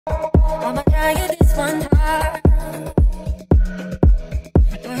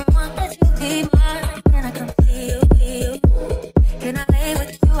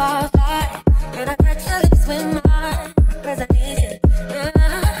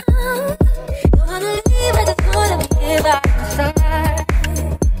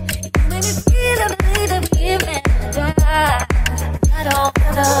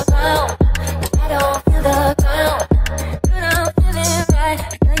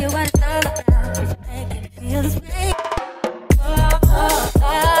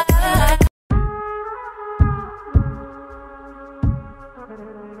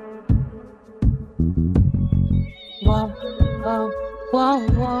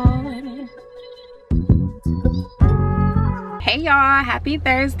Hey y'all, happy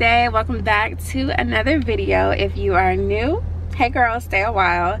Thursday. Welcome back to another video. If you are new, hey girl, stay a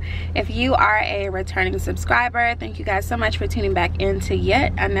while. If you are a returning subscriber, thank you guys so much for tuning back into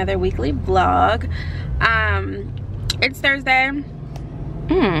yet another weekly vlog. It's Thursday.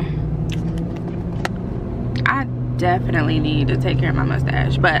 I definitely need to take care of my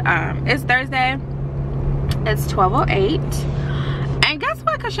mustache, but it's Thursday. It's 12:08, and guess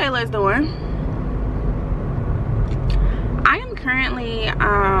what Kashayla is doing? I am currently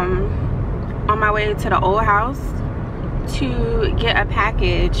on my way to the old house to get a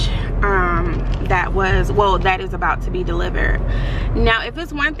package that is about to be delivered. Now, if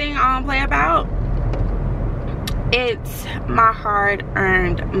it's one thing I don't play about, it's my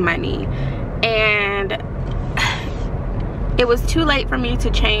hard-earned money, and it was too late for me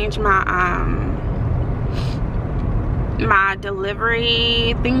to change my my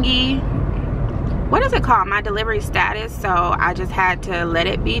delivery thingy. What is it called? My delivery status. So I just had to let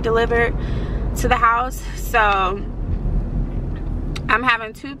it be delivered to the house. So I'm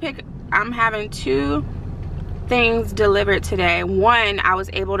having two things delivered today. One I was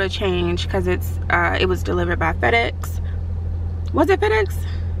able to change because it was delivered by FedEx. Was it FedEx?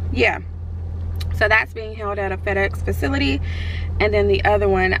 Yeah. So that's being held at a FedEx facility, and then the other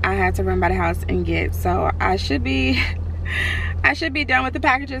one I had to run by the house and get. So I should be done with the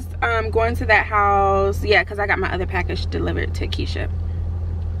packages going to that house. Yeah, because I got my other package delivered to Keisha.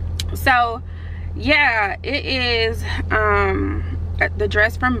 So yeah, it is the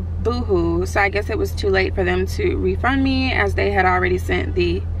dress from Boohoo. So I guess it was too late for them to refund me, as they had already sent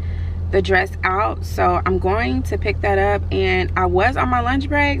the dress out. So I'm going to pick that up, and I was on my lunch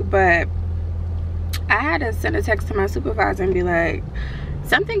break, but I had to send a text to my supervisor and be like,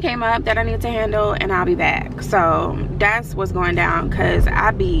 something came up that I need to handle and I'll be back. So that's what's going down, because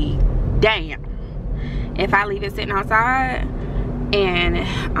I be damn if I leave it sitting outside and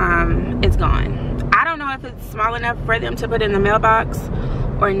it's gone. I don't know if it's small enough for them to put in the mailbox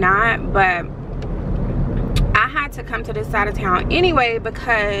or not, but I had to come to this side of town anyway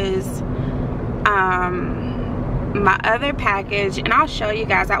because my other package, and I'll show you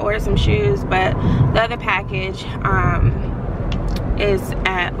guys, I ordered some shoes, but the other package is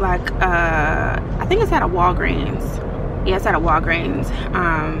at like I think it's at a Walgreens. Yeah, it's at a Walgreens.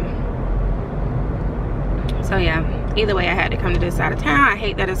 So yeah, either way I had to come to this side of town. I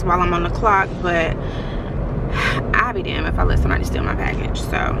hate that it's while I'm on the clock, but I'll be damned if I let somebody steal my package.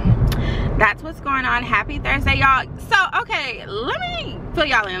 So that's what's going on. Happy Thursday, y'all. So okay, let me fill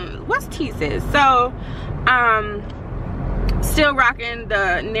y'all in. What's teases? So still rocking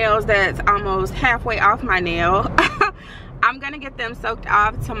the nails that's almost halfway off my nail. I'm gonna get them soaked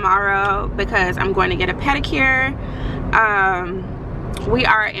off tomorrow because I'm going to get a pedicure. We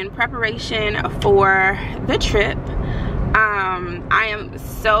are in preparation for the trip. I am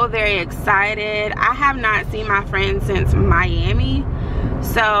so very excited. I have not seen my friends since Miami,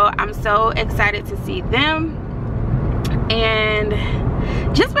 so I'm so excited to see them. And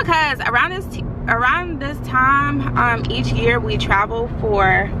just because around this time each year we travel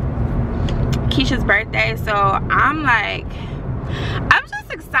for Keisha's birthday, so I'm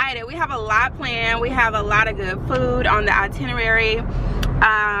just excited. We have a lot planned. We have a lot of good food on the itinerary.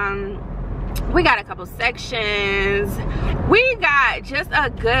 We got a couple sections. We got just a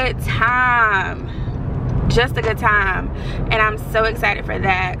good time. Just a good time, and I'm so excited for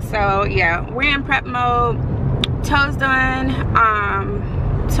that. So yeah, we're in prep mode. Toes done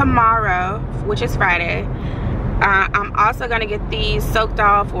tomorrow, which is Friday. I'm also gonna get these soaked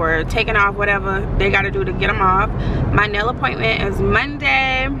off or taken off, whatever they gotta do to get them off. My nail appointment is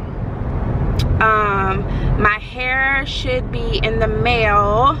Monday. My hair should be in the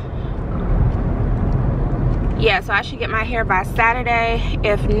mail. Yeah, so I should get my hair by Saturday,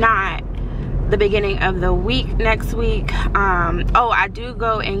 if not the beginning of the week next week. Oh, I do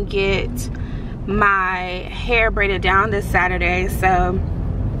go and get my hair braided down this Saturday, so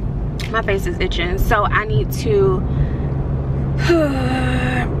my face is itching, so I need to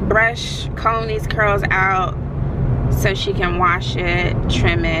comb these curls out so she can wash it,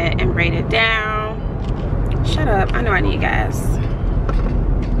 trim it, and braid it down. Shut up, I know I need gas.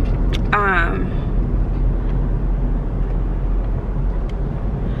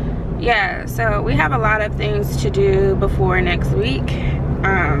 Yeah, so we have a lot of things to do before next week.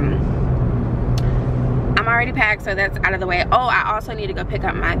 I'm already packed, so that's out of the way. Oh, I also need to go pick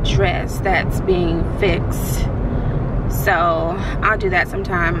up my dress that's being fixed. So I'll do that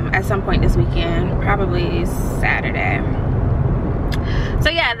at some point this weekend, probably Saturday. So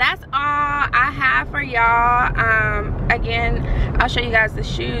yeah, that's all I have for y'all. Again, I'll show you guys the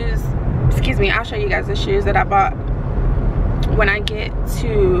shoes. Excuse me, I'll show you guys the shoes that I bought when I get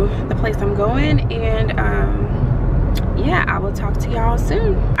to the place I'm going. And yeah, I will talk to y'all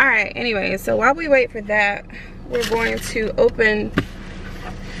soon. All right, anyway, so while we wait for that, we're going to open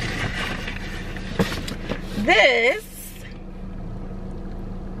this.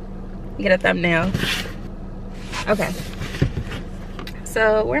 Get a thumbnail. Okay.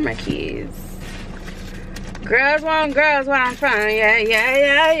 So, where are my keys? Girls want girls where I'm from. Yeah, yeah,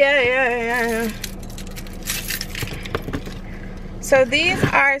 yeah, yeah, yeah, yeah. So, these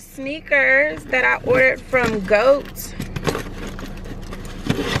are sneakers that I ordered from GOAT.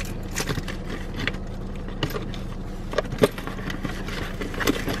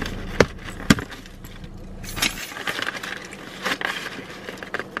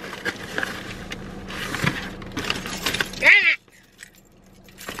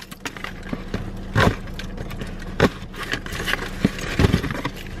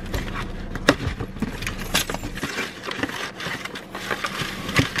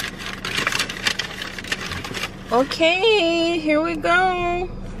 Okay, here we go.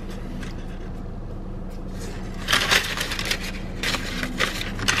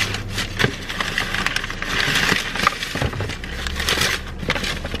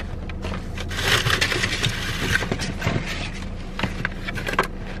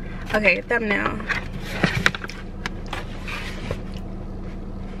 Okay, thumbnail.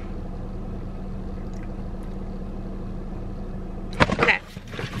 Okay.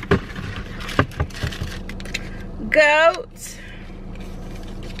 GOAT.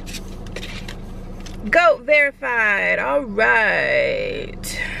 GOAT verified. All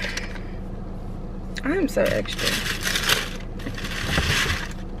right. I'm so extra.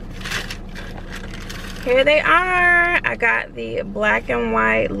 Here they are. I got the black and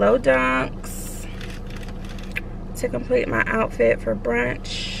white low dunks to complete my outfit for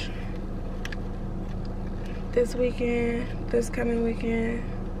brunch this weekend, this coming weekend.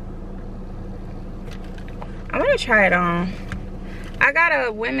 I'm gonna try it on. I got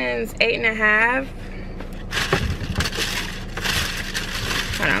a women's 8.5.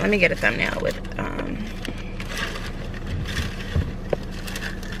 Hold on, let me get a thumbnail with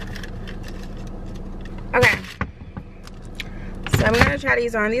okay. So I'm gonna try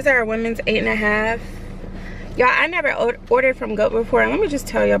these on. These are a women's 8.5. Y'all, I never ordered from GOAT before. And let me just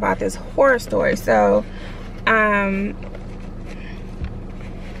tell you about this horror story. So,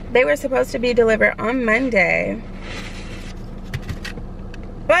 they were supposed to be delivered on Monday,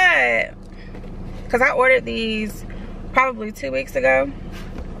 but because I ordered these probably 2 weeks ago,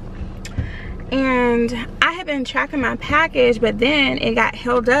 and I had been tracking my package, but then it got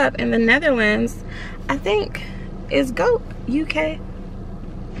held up in the Netherlands. I think is GOAT UK.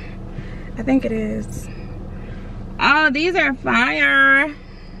 I think it is. Oh, these are fire.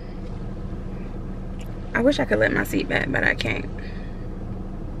 I wish I could lift my seat back, but I can't.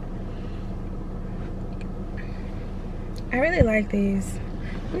 I really like these.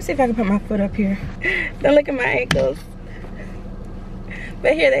 Let me see if I can put my foot up here. Don't look at my ankles.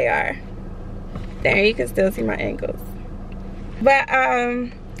 But here they are. There, you can still see my ankles. But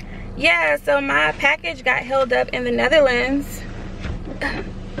yeah, so my package got held up in the Netherlands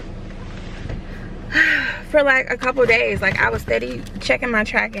for like a couple days. Like, I was steady checking my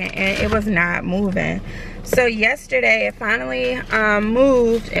tracking and it was not moving. So yesterday it finally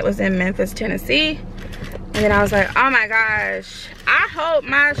moved. It was in Memphis, Tennessee. And then I was like, oh my gosh, I hope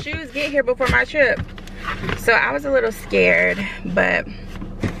my shoes get here before my trip. So I was a little scared, but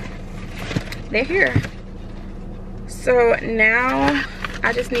they're here. So now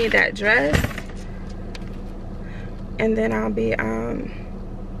I just need that dress, and then I'll be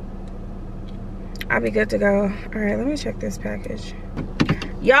good to go. All right, let me check this package.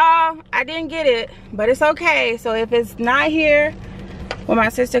 Y'all, I didn't get it, but it's okay. So if it's not here when my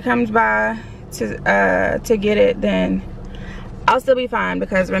sister comes by to get it, then I'll still be fine,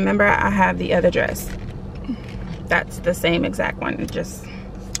 because remember, I have the other dress. That's the same exact one. It just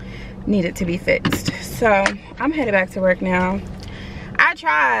needed to be fixed. So I'm headed back to work now. I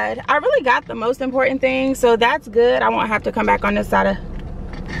tried. I really got the most important thing, so that's good. I won't have to come back on this side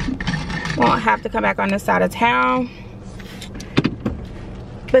of town,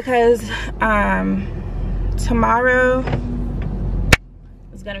 because tomorrow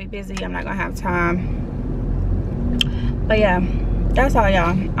is gonna be busy. I'm not gonna have time. But yeah, that's all,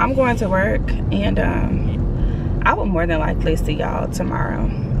 y'all. I'm going to work, and I will more than likely see y'all tomorrow.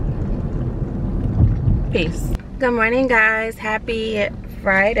 Peace. Good morning, guys. Happy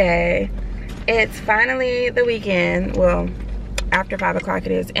Friday. It's finally the weekend. Well, After 5 o'clock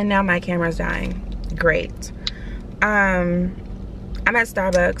it is, and now my camera's dying. Great. I'm at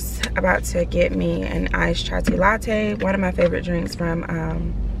Starbucks about to get me an iced chai tea latte, one of my favorite drinks from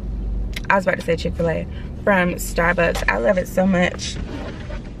I was about to say Chick-fil-A, from Starbucks. I love it so much.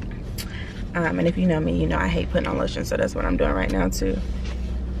 And if you know me, you know I hate putting on lotion, so that's what I'm doing right now too,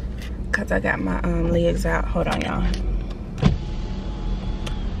 because I got my legs out. Hold on, y'all.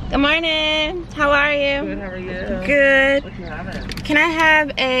 Good morning. How are you? Good, how are you? Good. What you having? Can I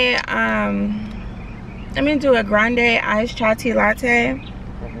have a let me do a grande iced chai tea latte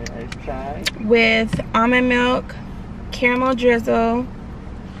Iced chai. with almond milk, caramel drizzle, Almond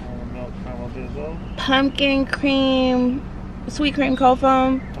milk, caramel drizzle. pumpkin cream, sweet cream cold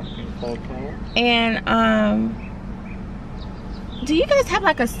foam, Pumpkin cold foam. and do you guys have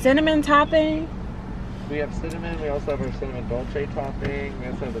like a cinnamon topping? We have cinnamon. We also have our cinnamon dolce topping. We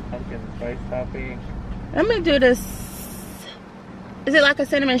also have the pumpkin spice topping. Let me do this. Is it like a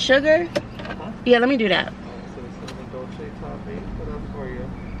cinnamon sugar? Yeah, let me do that. So the cinnamon dolce topping. What else for you?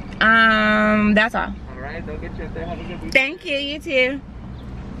 That's all. All right, they'll get you up there. Have a good week. Thank you, you too.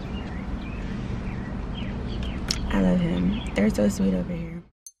 I love him. They're so sweet over here.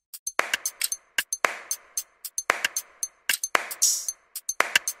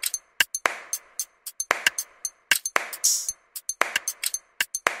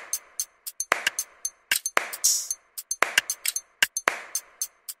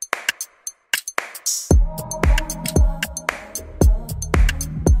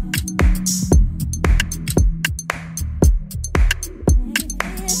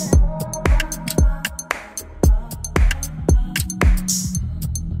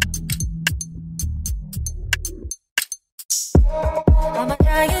 I'ma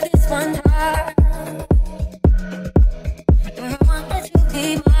tell you this one time. Do I want that you be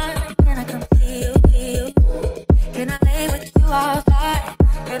mine? Can I come see you? Can I lay with you all night?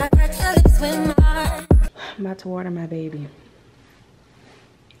 Can I touch your lips with mine? I'm about to water my baby.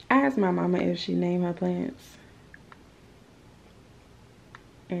 I asked my mama if she named her plants,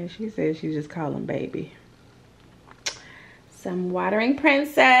 and she said she just call them baby. Some watering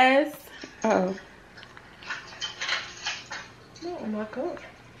princess. Uh oh. No, my cup.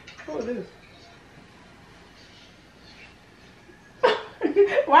 What is this?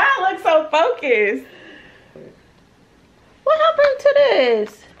 Why I look so focused? What happened to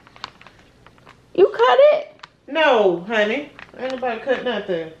this? You cut it? No, honey. Ain't nobody cut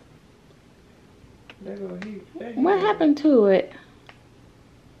nothing. There go he. What happened to it?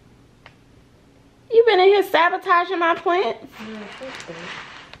 You been in here sabotaging my plants? Yeah, that's so.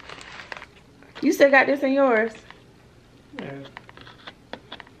 You still got this in yours? Yeah.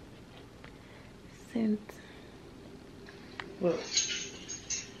 Since Look.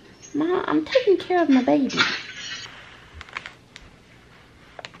 Mom, I'm taking care of my baby.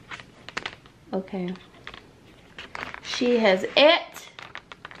 Okay. She has it.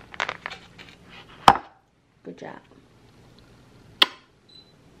 Good job.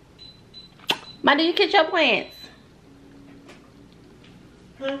 Ma, do you catch your plants?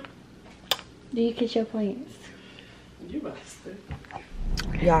 Huh? Do you catch your plants? You bastard.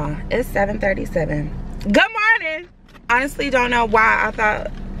 Y'all, it's 7:37. Good morning. Honestly, don't know why I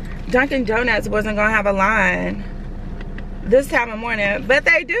thought Dunkin' Donuts wasn't gonna have a line this time of morning, but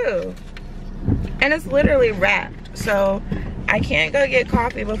they do. And it's literally wrapped, so I can't go get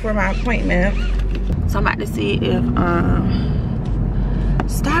coffee before my appointment. So I'm about to see if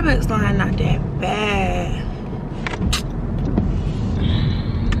Starbucks line not that bad.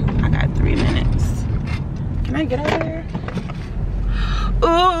 I got 3 minutes. Can I get over here?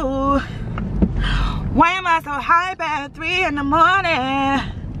 Ooh, why am I so hype at 3 in the morning?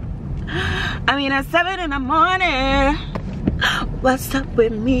 I mean at 7 in the morning. What's up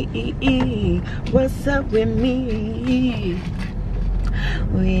with me? What's up with me?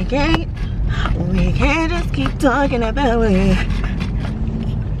 We can't just keep talking about it.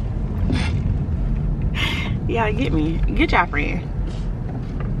 Y'all get me. Get y'all friend.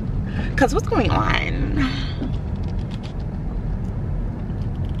 Cause what's going on?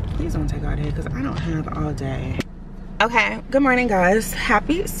 Please don't take all day because I don't have all day. Okay, good morning guys.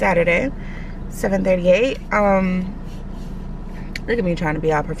 Happy Saturday, 7:38. Look at me trying to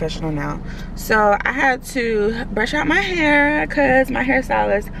be all professional now. So I had to brush out my hair because my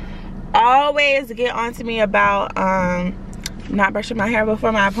hairstylist always get on to me about not brushing my hair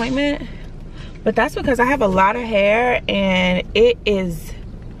before my appointment. But that's because I have a lot of hair and it is,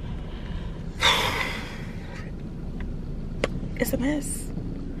 it's a mess.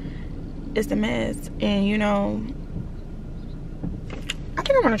 It's a mess. And you know, I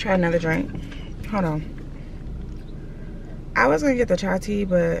think I want to try another drink. Hold on. I was gonna get the chai tea,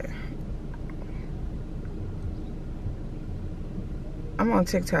 but I'm on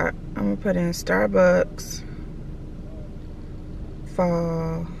TikTok. I'm gonna put in Starbucks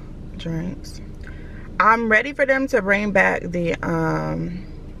fall drinks. I'm ready for them to bring back the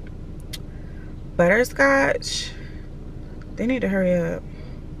butterscotch. They need to hurry up.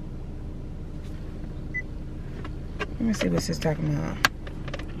 Let me see what this is talking about.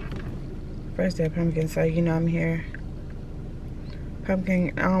 First day of pumpkin, so you know I'm here.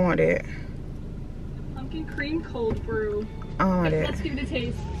 Pumpkin, I don't want it. Pumpkin cream cold brew. I don't want it. Let's give it a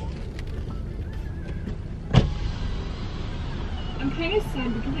taste. I'm kind of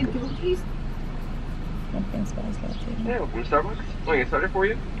sad because I don't taste Pumpkin spice latte. Yeah, from Starbucks. Want to get started for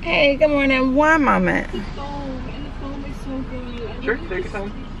you? Hey, good morning. One moment. the foam, and the foam is so good. I Sure, really take your just-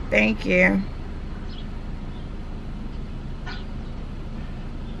 time. Thank you.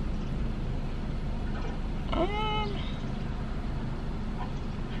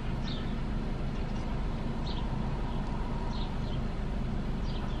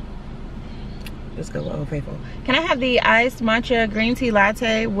 Let's go with Old Faithful. Can I have the iced matcha green tea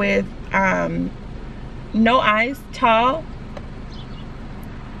latte with no ice, tall?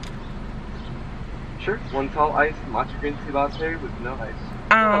 Sure. One tall iced matcha green tea latte with no ice.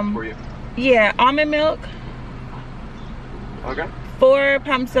 What else for you? Yeah, almond milk. Okay. 4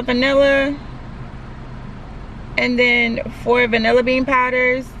 pumps of vanilla. And then 4 vanilla bean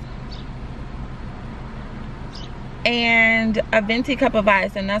powders. And a venti cup of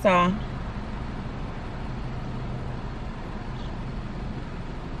ice, and that's all.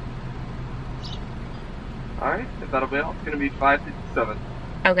 Alright, if that'll be all, it's going to be $5.57.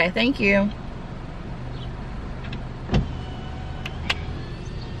 Okay, thank you.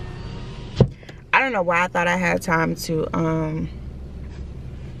 I don't know why I thought I had time to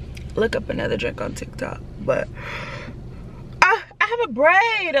look up another drink on TikTok, but I have a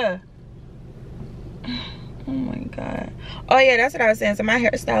braid. Oh my god. Oh yeah, that's what I was saying. So my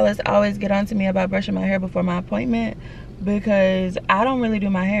hairstylist always get on to me about brushing my hair before my appointment because I don't really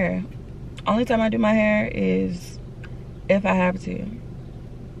do my hair. Only time I do my hair is if I have to.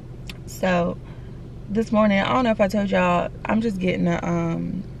 So this morning, I don't know if I told y'all, I'm just getting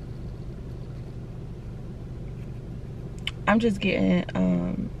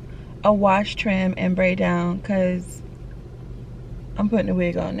a wash, trim, and braid down because I'm putting the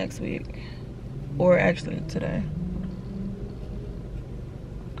wig on next week, or actually today.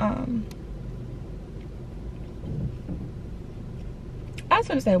 I was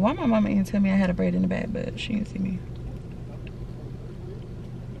gonna say, why my mama didn't tell me I had a braid in the back, but she didn't see me.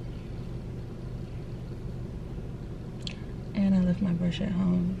 And I left my brush at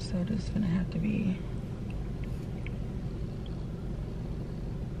home, so this is gonna have to be.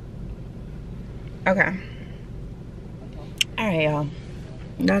 Okay. All right, y'all.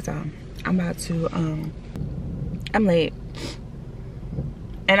 That's all. I'm about to, I'm late.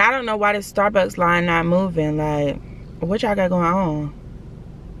 And I don't know why this Starbucks line not moving. Like, what y'all got going on?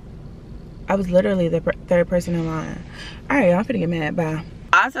 I was literally the third person in line. All right, I'm finna get mad. Bye.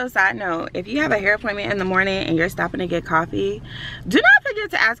 Also, side note, if you have a hair appointment in the morning and you're stopping to get coffee, do not forget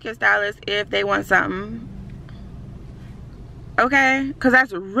to ask your stylist if they want something. Okay? Because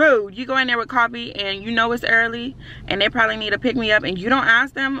that's rude. You go in there with coffee and you know it's early and they probably need to pick me up and you don't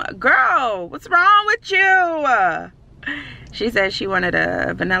ask them. Girl, what's wrong with you? She said she wanted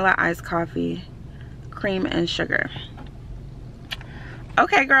a vanilla iced coffee, cream and sugar.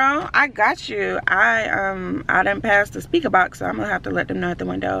 Okay, girl, I got you. I didn't pass the speaker box, so I'm gonna have to let them know at the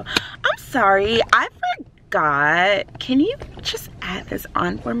window. I'm sorry, I forgot. Can you just add this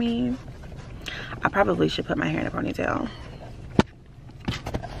on for me? I probably should put my hair in a ponytail.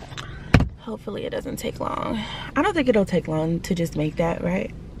 Hopefully it doesn't take long. I don't think it'll take long to just make that, right?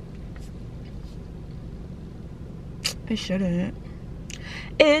 It shouldn't.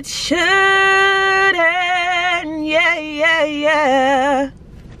 It shouldn't. Yeah, yeah, yeah.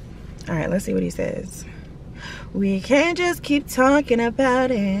 All right, let's see what he says. We can't just keep talking about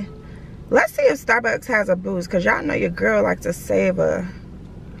it. Let's see if Starbucks has a boost, because y'all know your girl likes to save a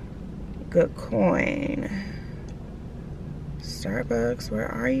good coin. Starbucks, where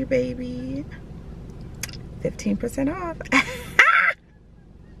are you, baby? 15% off.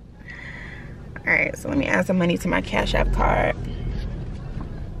 All right, so let me add some money to my Cash App card.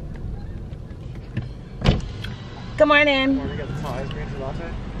 Good morning. Want to get the tall ice green tea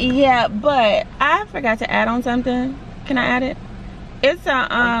latte? Yeah, but I forgot to add on something. Can I add it? It's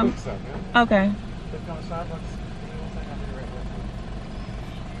a okay.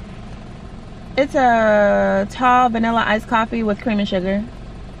 It's a tall vanilla iced coffee with cream and sugar.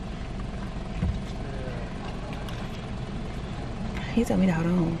 He told me to hold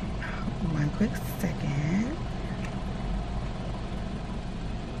on 1 quick second.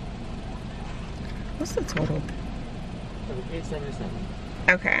 What's the total? 877.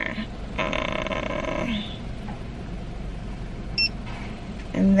 Okay.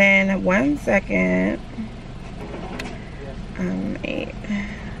 And then 1 second. 8.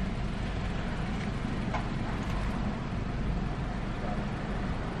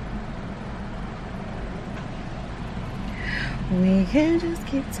 We can just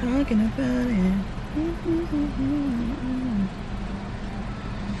keep talking about it.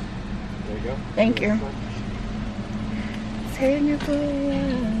 There you go. Thank you. Take me for a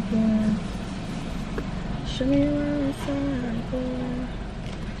ride. Show me where it's at.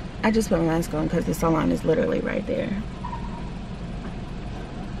 I just put my mask on because the salon is literally right there.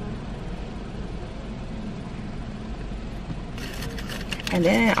 And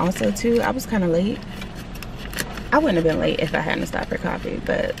then also too, I was kind of late. I wouldn't have been late if I hadn't stopped for coffee,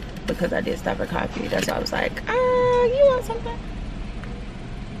 but because I did stop for coffee, that's why I was like, you want something?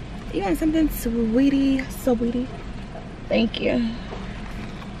 You want something, sweetie? Sweetie? Thank you.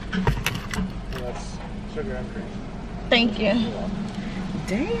 That's sugar and cream. Thank you.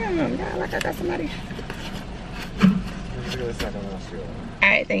 Damn, yeah, like I got somebody.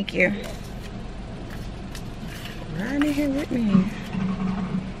 Alright, thank you. Right in here with me.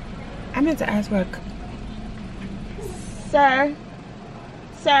 I meant to ask for a... Sir,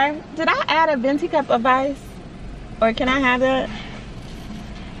 did I add a venti cup of ice? Or can I have that?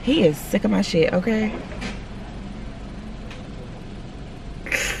 He is sick of my shit, okay?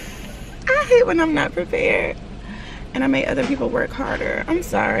 I hate when I'm not prepared. And I make other people work harder. I'm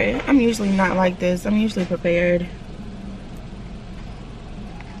sorry. I'm usually not like this. I'm usually prepared.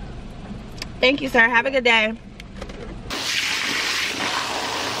 Thank you, sir. Have a good day.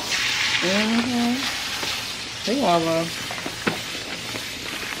 Hey, Lava.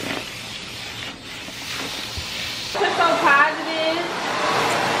 You're so positive.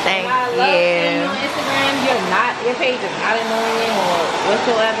 Thank I love seeing you you. on Instagram. Your page is not annoying or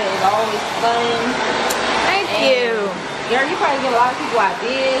whatsoever. It's always fun. Thank you. Girl, you probably get a lot of people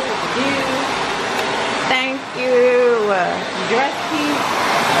ideas what to do. Thank you. You dress cute.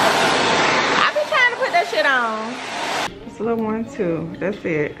 I be trying to put that shit on. It's a little one too. That's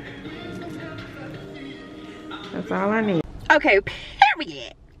it. That's all I need. Okay,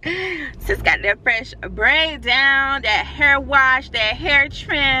 period. Sis got that fresh braid down, that hair wash, that hair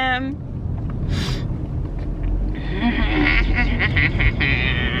trim.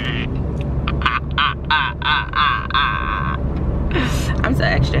 I'm so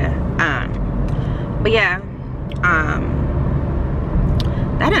extra. But yeah,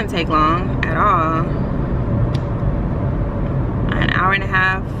 that didn't take long at all. An hour and a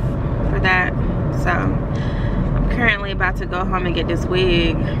half for that. So I'm currently about to go home and get this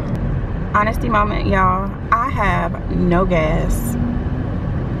wig. Honesty moment, y'all. I have no gas.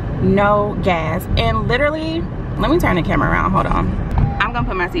 No gas. And literally, let me turn the camera around. Hold on. I'm gonna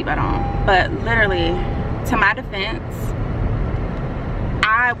put my seatbelt on. But literally, to my defense,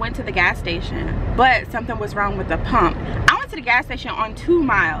 I went to the gas station, but something was wrong with the pump. I went to the gas station on 2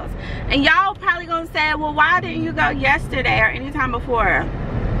 miles. And y'all probably gonna say, well, why didn't you go yesterday or anytime before?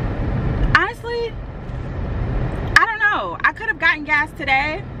 Honestly, I don't know. I could have gotten gas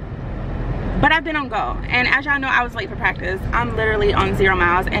today, but I've been on go. And as y'all know, I was late for practice. I'm literally on 0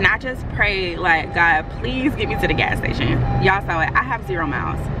 miles, and I just prayed, like, God, please get me to the gas station. Y'all saw it. I have 0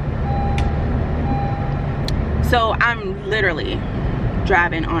 miles. So I'm literally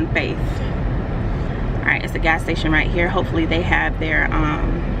driving on faith. All right, it's a gas station right here. Hopefully they have their,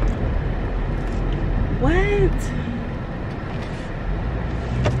 what?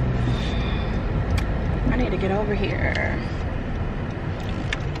 I need to get over here.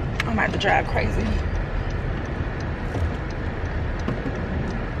 I'm about to drive crazy.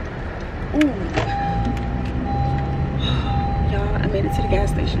 Ooh. Y'all, I made it to the gas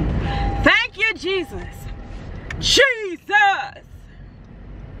station. Thank you, Jesus. Jesus.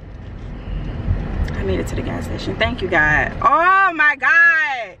 I made it to the gas station. Thank you, God. Oh my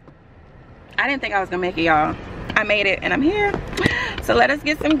God. I didn't think I was gonna make it, y'all. I made it and I'm here. So let us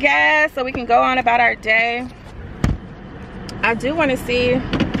get some gas so we can go on about our day. I do want to see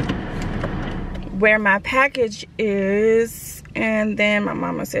where my package is, and then my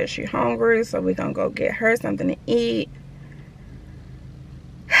mama said she's hungry, so we're gonna go get her something to eat.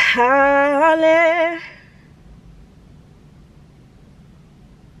 Holly.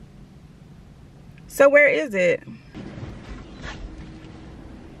 So where is it?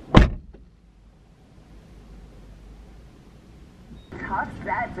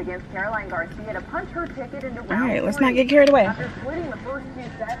 sets against Caroline Garcia to punch her ticket into round All right, let's 3. not get carried away. After splitting the first 2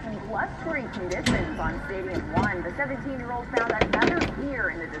 sets in clustering conditions on Stadium 1, the 17-year-old found another gear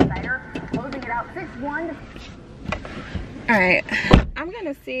in the decider, closing it out 6-1. All right, I'm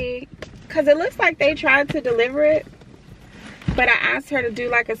gonna see, cause it looks like they tried to deliver it, but I asked her to do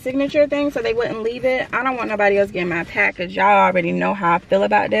like a signature thing so they wouldn't leave it. I don't want nobody else getting my package. Y'all already know how I feel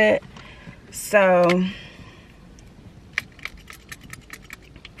about that. So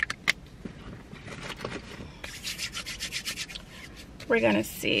we're gonna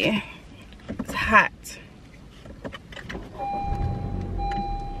see. It's hot.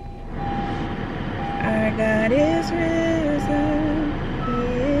 Our God is risen. He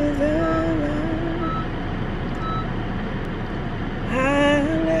is alive.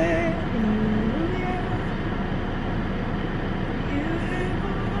 Hallelujah. You have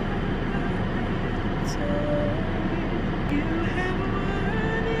won. You have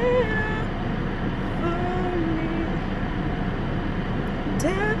won it for me.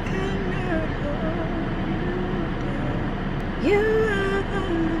 Death cannot hold you down. You are the.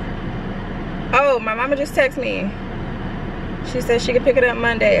 Oh, my mama just texted me. She said she could pick it up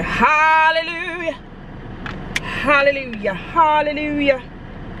Monday. Hallelujah. Hallelujah. Hallelujah.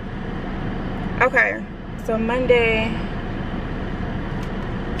 Okay, so Monday.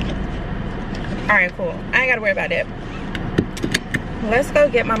 All right, cool. I ain't gotta worry about that. Let's go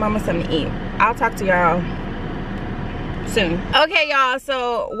get my mama something to eat. I'll talk to y'all soon. Okay, y'all,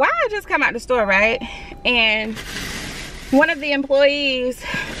 so why I just come out the store, right? And one of the employees,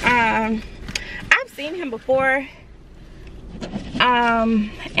 I've seen him before,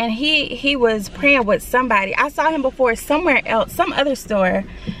 and he was praying with somebody. I saw him before somewhere else, some other store,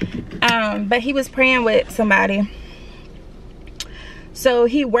 but he was praying with somebody. So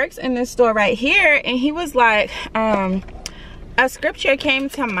he works in this store right here, and he was like, a scripture came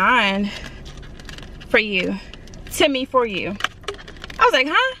to mind for you, to me for you. I was like,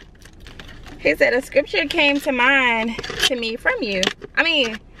 huh? He said a scripture came to mind to me from you. I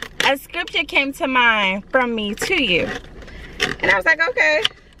mean, a scripture came to mind from me to you. And I was like, okay,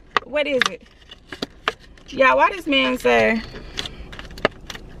 what is it? Y'all, why does man say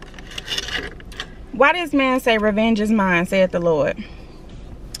revenge is mine, saith the Lord?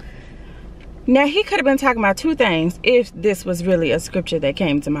 Now, he could have been talking about two things if this was really a scripture that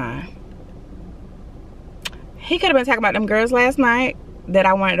came to mind. He could have been talking about them girls last night that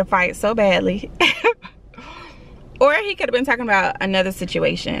I wanted to fight so badly. Or he could have been talking about another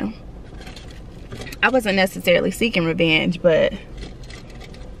situation. I wasn't necessarily seeking revenge, but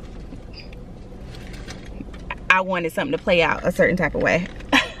I wanted something to play out a certain type of way.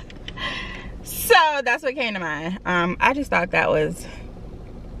 So that's what came to mind. I just thought that was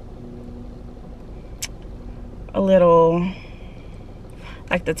a little,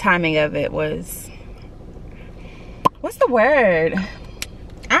 like, the timing of it was, what's the word?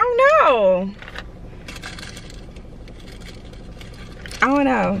 I don't know.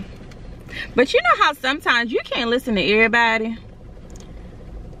 But you know how sometimes you can't listen to everybody?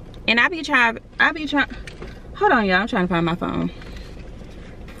 And I be trying, hold on, y'all, I'm trying to find my phone.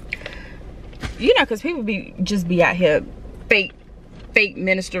 You know, because people just be out here fake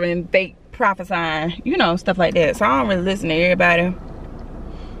ministering, fake prophesying, you know, stuff like that. So I don't really listen to everybody.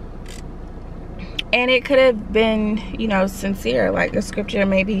 And it could have been, you know, sincere, like the scripture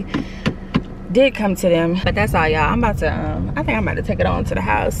maybe did come to them. But that's all, y'all. I'm about to, I think I'm about to take it on to the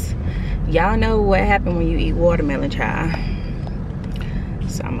house. Y'all know what happened when you eat watermelon, child.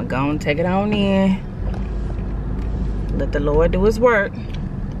 So I'm gonna go and take it on in. Let the Lord do his work.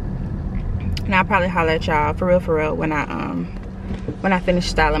 And I'll probably holler at y'all for real when I finish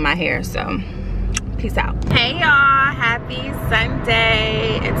styling my hair. So peace out. Hey y'all, happy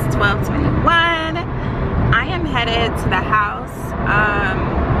Sunday. It's 12:21. I am headed to the house.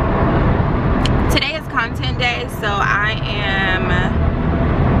 Today is content day, so I am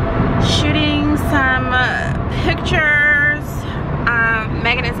shooting some pictures.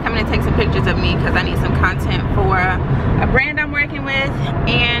 Megan is coming to take some pictures of me because I need some content for a brand I'm working with,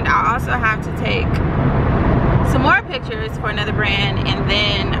 and I also have to take some more pictures for another brand, and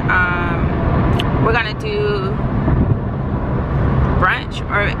then we're gonna do brunch,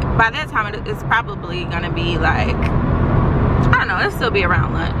 or by that time it's probably gonna be like, I don't know, it'll still be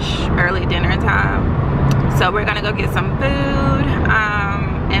around lunch, early dinner time. So we're gonna go get some food,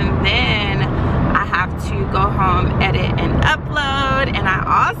 and then I have to go home, edit and upload, and I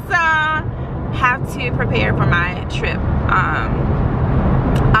also have to prepare for my trip.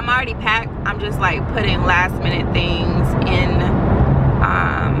 I'm already packed. I'm just like putting last minute things in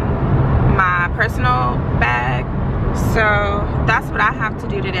my personal bag. So that's what I have to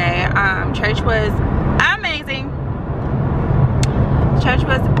do today. Church was amazing. Church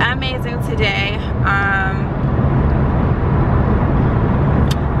was amazing today.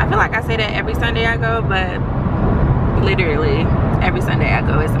 I feel like I say that every Sunday I go, but literally every Sunday I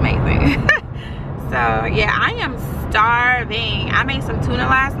go is amazing. So yeah, I am starving. I made some tuna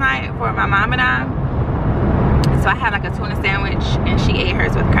last night for my mom and I. So I had like a tuna sandwich and she ate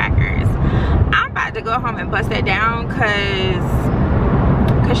hers with crackers. I'm about to go home and bust that down because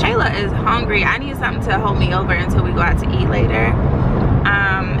Shayla is hungry. I need something to hold me over until we go out to eat later.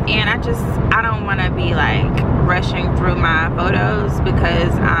 And I don't want to be like rushing through my photos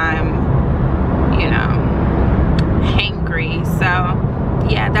because I'm, you know, hangry. So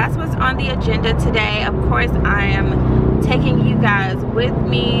yeah, that's what's on the agenda today. Of course, I am taking you guys with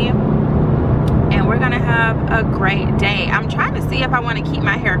me and we're gonna have a great day. I'm trying to see if I want to keep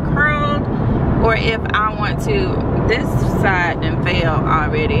my hair curled or if I want to. This side done failed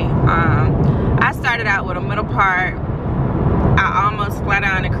already. I started out with a middle part. I almost flat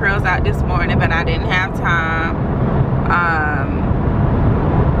ironed the curls out this morning, but I didn't have time.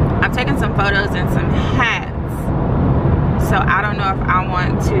 I'm taking some photos and some hats, so I don't know if I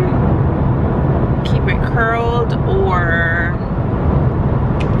want to keep it curled or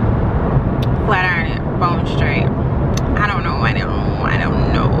flat iron it bone straight. I don't know. I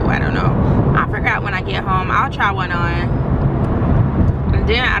don't know. I'll figure out when I get home. I'll try one on, and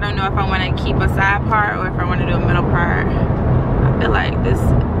then I don't know if I want to keep a side part or if I want to do a middle part. I feel like this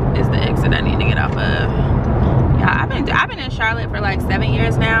is the exit I need to get off of. Yeah, I've been in Charlotte for like 7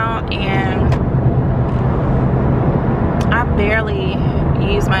 years now, and I barely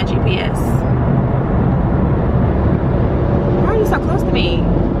use my GPS. Why are you so close to me?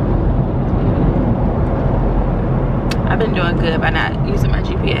 I've been doing good by not using my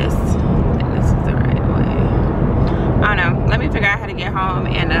GPS. I think this is the right way. I don't know. Let me figure out how to get home,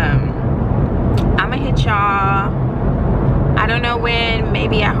 and I'm gonna hit y'all. I don't know when.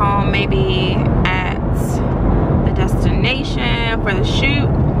 Maybe at home. Maybe at the destination for the shoot.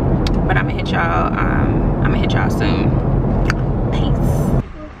 But I'm gonna hit y'all. I'm gonna hit y'all soon. Peace.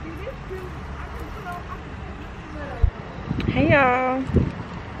 Hey y'all.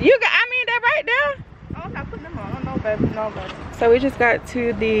 You got? I mean that right there. No, baby. So we just got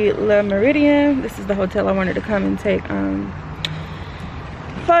to the Le Meridien. This is the hotel I wanted to come and take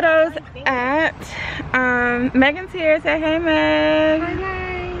photos at. Megan's here. Say hey, Meg. Hi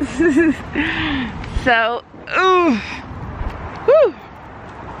guys. So, whew.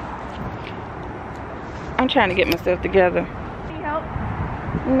 I'm trying to get myself together. Need help?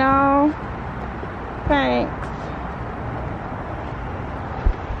 No. Thanks.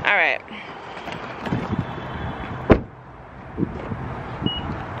 All right.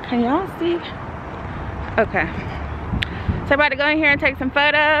 Can y'all see? Okay. So I'm about to go in here and take some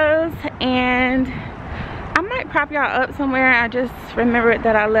photos, and I might prop y'all up somewhere. I just remembered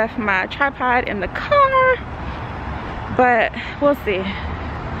that I left my tripod in the car, but we'll see.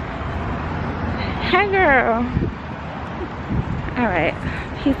 Hey girl. All right,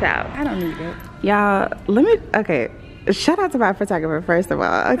 peace out. I don't need it. Y'all, okay, shout out to my photographer first of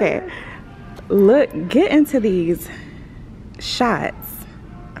all. Okay, look, get into these shots.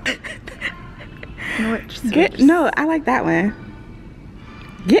 No, I like that one.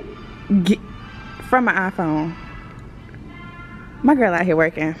 Get from my iPhone. My girl out here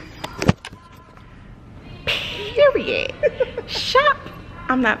working. Period. Shop.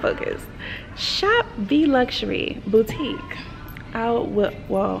 I'm not focused. Shop the Luxury Boutique. I'll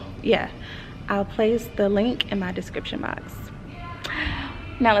place the link in my description box.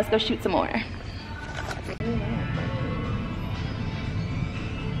 Now let's go shoot some more.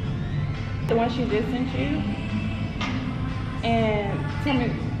 The one she just sent you, and tell me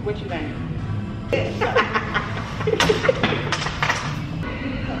what you think.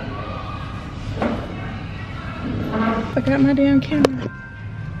 Forgot my damn camera.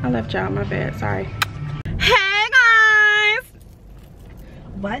 I left y'all, my bad, sorry. Hey guys!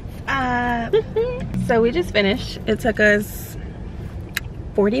 What's up? So we just finished. It took us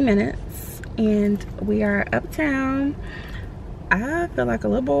 40 minutes and we are uptown. I feel like a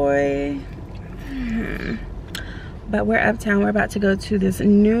little boy. But we're uptown. We're about to go to this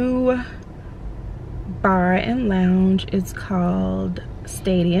new bar and lounge. It's called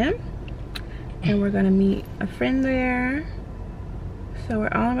Stadium, and we're gonna meet a friend there. So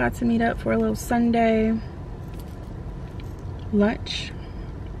we're all about to meet up for a little Sunday lunch,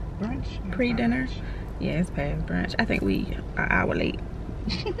 brunch, pre-dinner. Yeah, it's past brunch. I think we are an hour late.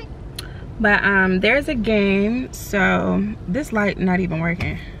 But there's a game. So this light not even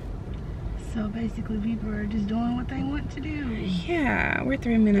working. So basically people are just doing what they want to do. Yeah, we're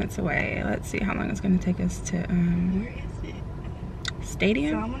 3 minutes away. Let's see how long it's gonna take us to Where is it?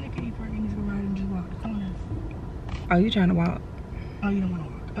 Stadium. So I want to get you parking to go right and just walk the corners. Oh, you trying to walk? Oh, you don't want to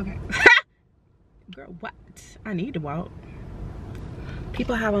walk. Okay. Girl, what? I need to walk.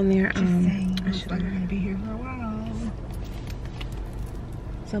 People have on their Looks like we're gonna be here for a while.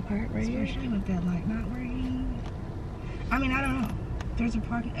 So park right here. Especially with that light not working. I mean, I don't know. There's a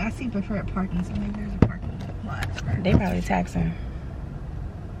parking. I see preferred parking, so maybe there's a parking lot. They probably taxing.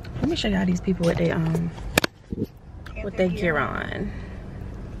 Let me show y'all these people with their with their gear on.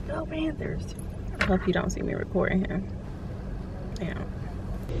 Go Panthers. I hope you don't see me recording him. Damn.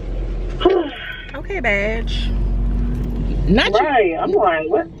 Okay, badge. Not right, you. I'm like,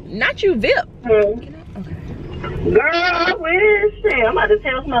 what? Not you, Vip. Okay. Girl, where is she? I'm about to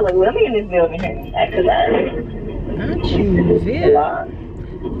tell somebody, let me in this building here. Not you, Vip.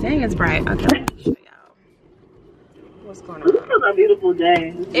 Dang, it's bright. Okay, let me show y'all what's going on. This is a beautiful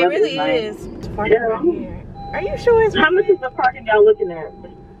day. It really is. It's parking right here. Are you sure it's how much is the parking y'all looking at?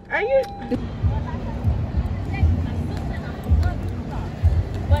 Are you?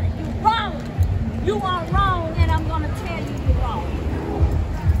 But you're wrong. You are wrong, and I'm gonna tell you you're wrong.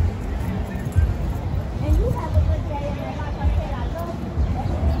 And you have a good day, and like I said, I love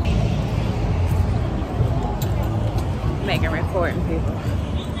you. Making recording people.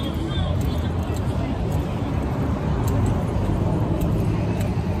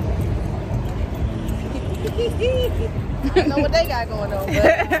 I don't know what they got going on,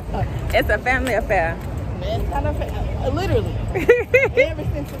 but it's a family affair. it's not a literally. Every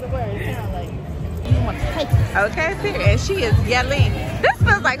sense of the word, it sounds like you want to take it. Okay, period. And she is yelling. This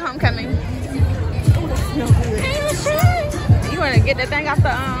smells like homecoming. You want to get that thing off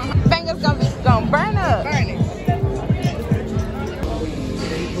the fingers gonna burn up. Burn it.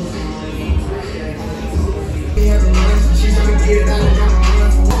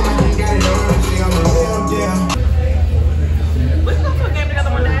 What's going to game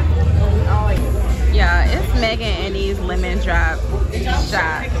together one day? Yeah, it's Megan and these lemon drop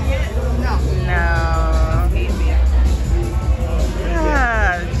shots. No.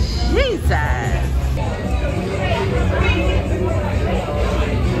 Oh, Jesus.